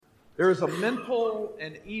There is a mental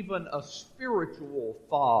and even a spiritual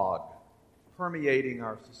fog permeating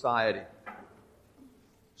our society.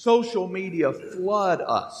 Social media flood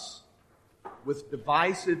us with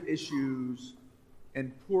divisive issues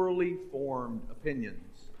and poorly formed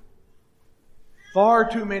opinions. Far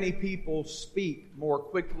too many people speak more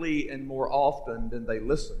quickly and more often than they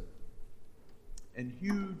listen. And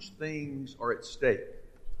huge things are at stake.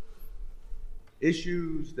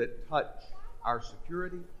 Issues that touch our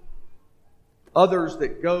security, others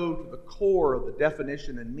that go to the core of the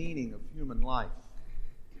definition and meaning of human life.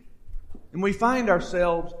 And we find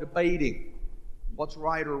ourselves debating what's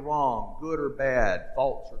right or wrong, good or bad,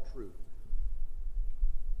 false or true.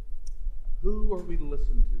 Who are we to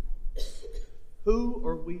listen to? Who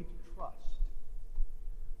are we to trust?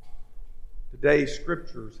 Today's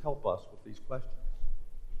scriptures help us with these questions.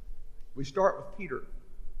 We start with Peter.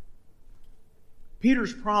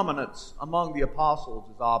 Peter's prominence among the apostles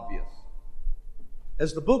is obvious.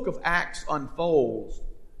 As the book of Acts unfolds,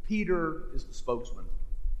 Peter is the spokesman.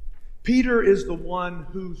 Peter is the one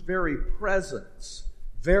whose very presence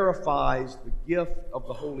verifies the gift of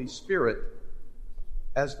the Holy Spirit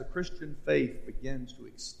as the Christian faith begins to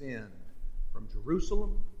extend from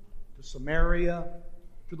Jerusalem to Samaria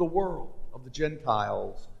to the world of the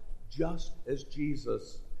Gentiles, just as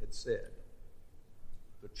Jesus had said.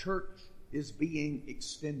 The church is being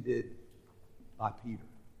extended by Peter.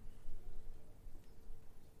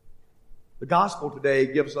 The gospel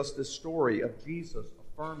today gives us this story of Jesus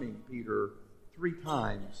affirming Peter 3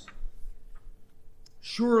 times.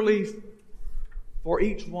 Surely, for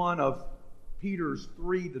each one of Peter's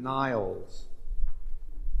 3 denials,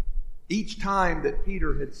 each time that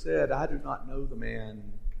Peter had said, "I do not know the man,"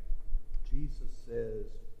 Jesus says,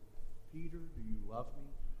 "Peter, do you love me?"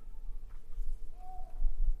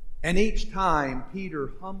 And each time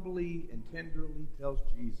Peter humbly and tenderly tells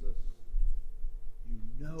Jesus, "You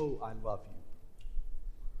know I love you."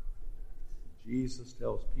 Jesus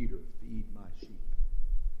tells Peter, "Feed my sheep."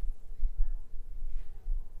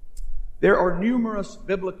 There are numerous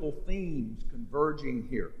biblical themes converging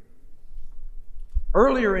here.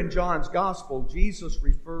 Earlier in John's Gospel, Jesus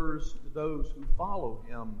refers to those who follow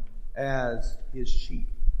him as his sheep.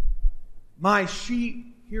 "My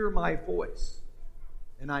sheep hear my voice,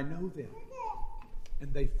 and I know them,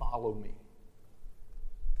 and they follow me."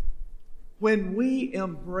 When we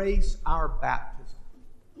embrace our baptism,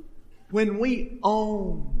 when we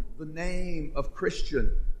own the name of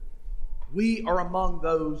Christian, we are among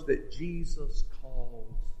those that Jesus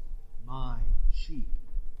calls my sheep.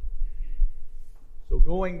 So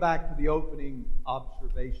going back to the opening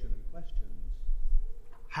observation and questions,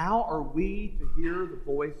 how are we to hear the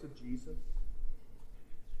voice of Jesus?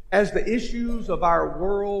 As the issues of our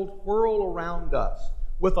world whirl around us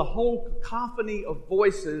with a whole cacophony of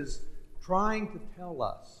voices trying to tell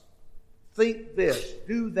us, think this,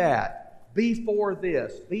 do that, be for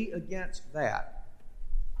this, be against that,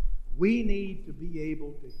 we need to be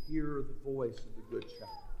able to hear the voice of the Good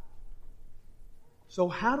Shepherd. So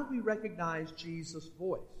how do we recognize Jesus'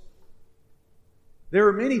 voice? There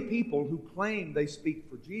are many people who claim they speak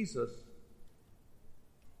for Jesus,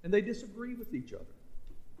 and they disagree with each other.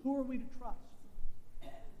 Who are we to trust?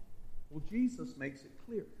 Well, Jesus makes it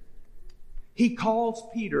clear. He calls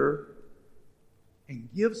Peter and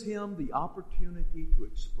gives him the opportunity to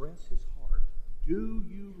express his heart. "Do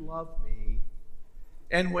you love me?"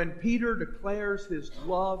 And when Peter declares his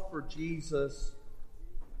love for Jesus,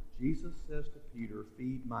 Jesus says to Peter,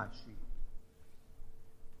 "Feed my sheep."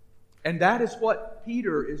 And that is what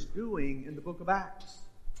Peter is doing in the book of Acts.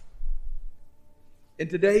 In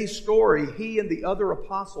today's story, he and the other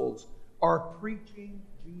apostles are preaching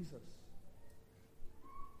Jesus.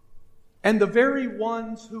 And the very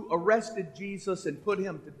ones who arrested Jesus and put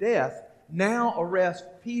him to death now arrest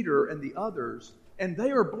Peter and the others, and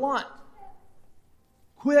they are blunt.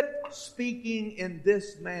 "Quit speaking in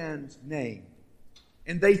this man's name."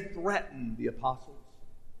 And they threaten the apostles.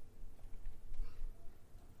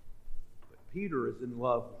 But Peter is in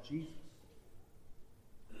love with Jesus.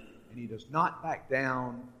 And he does not back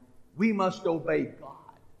down. We must obey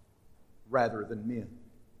God rather than men.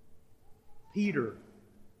 Peter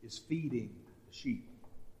is feeding the sheep.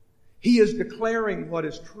 He is declaring what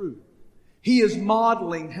is true. He is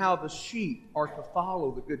modeling how the sheep are to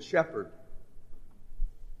follow the Good Shepherd.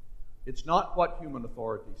 It's not what human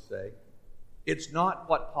authorities say. It's not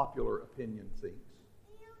what popular opinion thinks.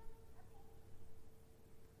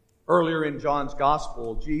 Earlier in John's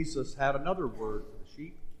Gospel, Jesus had another word for the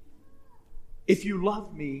sheep. "If you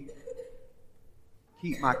love me,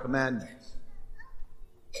 keep my commandments."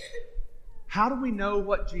 How do we know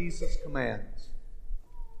what Jesus commands?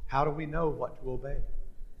 how do we know what to obey?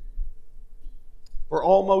 For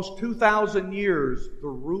almost 2,000 years, the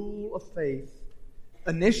rule of faith,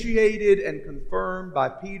 initiated and confirmed by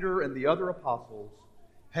Peter and the other apostles,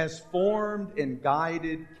 has formed and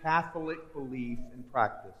guided Catholic belief and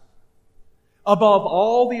practice. Above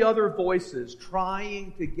all the other voices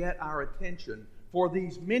trying to get our attention for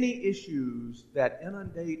these many issues that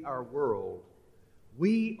inundate our world,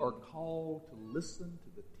 we are called to listen to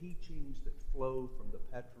the teachings that flow from the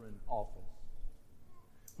Petrine office.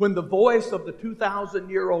 When the voice of the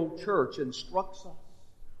 2,000-year-old church instructs us,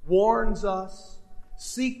 warns us,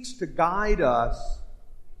 seeks to guide us,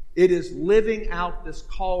 it is living out this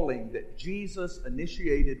calling that Jesus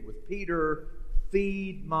initiated with Peter,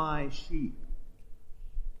 "Feed my sheep."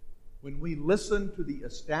 When we listen to the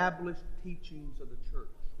established teachings of the church,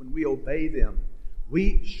 when we obey them,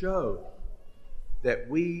 we show that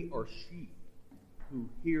we are sheep who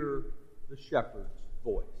hear the shepherd's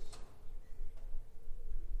voice.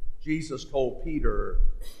 Jesus told Peter,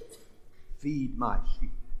 "Feed my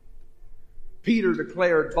sheep." Peter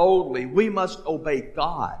declared boldly, we must obey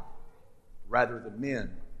God rather than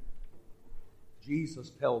men.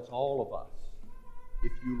 Jesus tells all of us,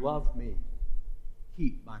 if you love me,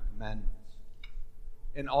 keep my commandments.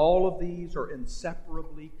 And all of these are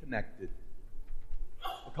inseparably connected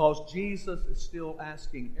because Jesus is still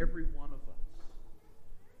asking every one of us,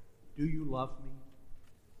 do you love me?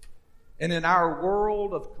 And in our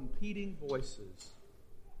world of competing voices,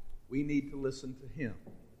 we need to listen to him.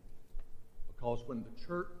 Because when the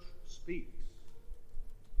church speaks,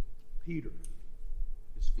 Peter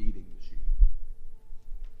is feeding the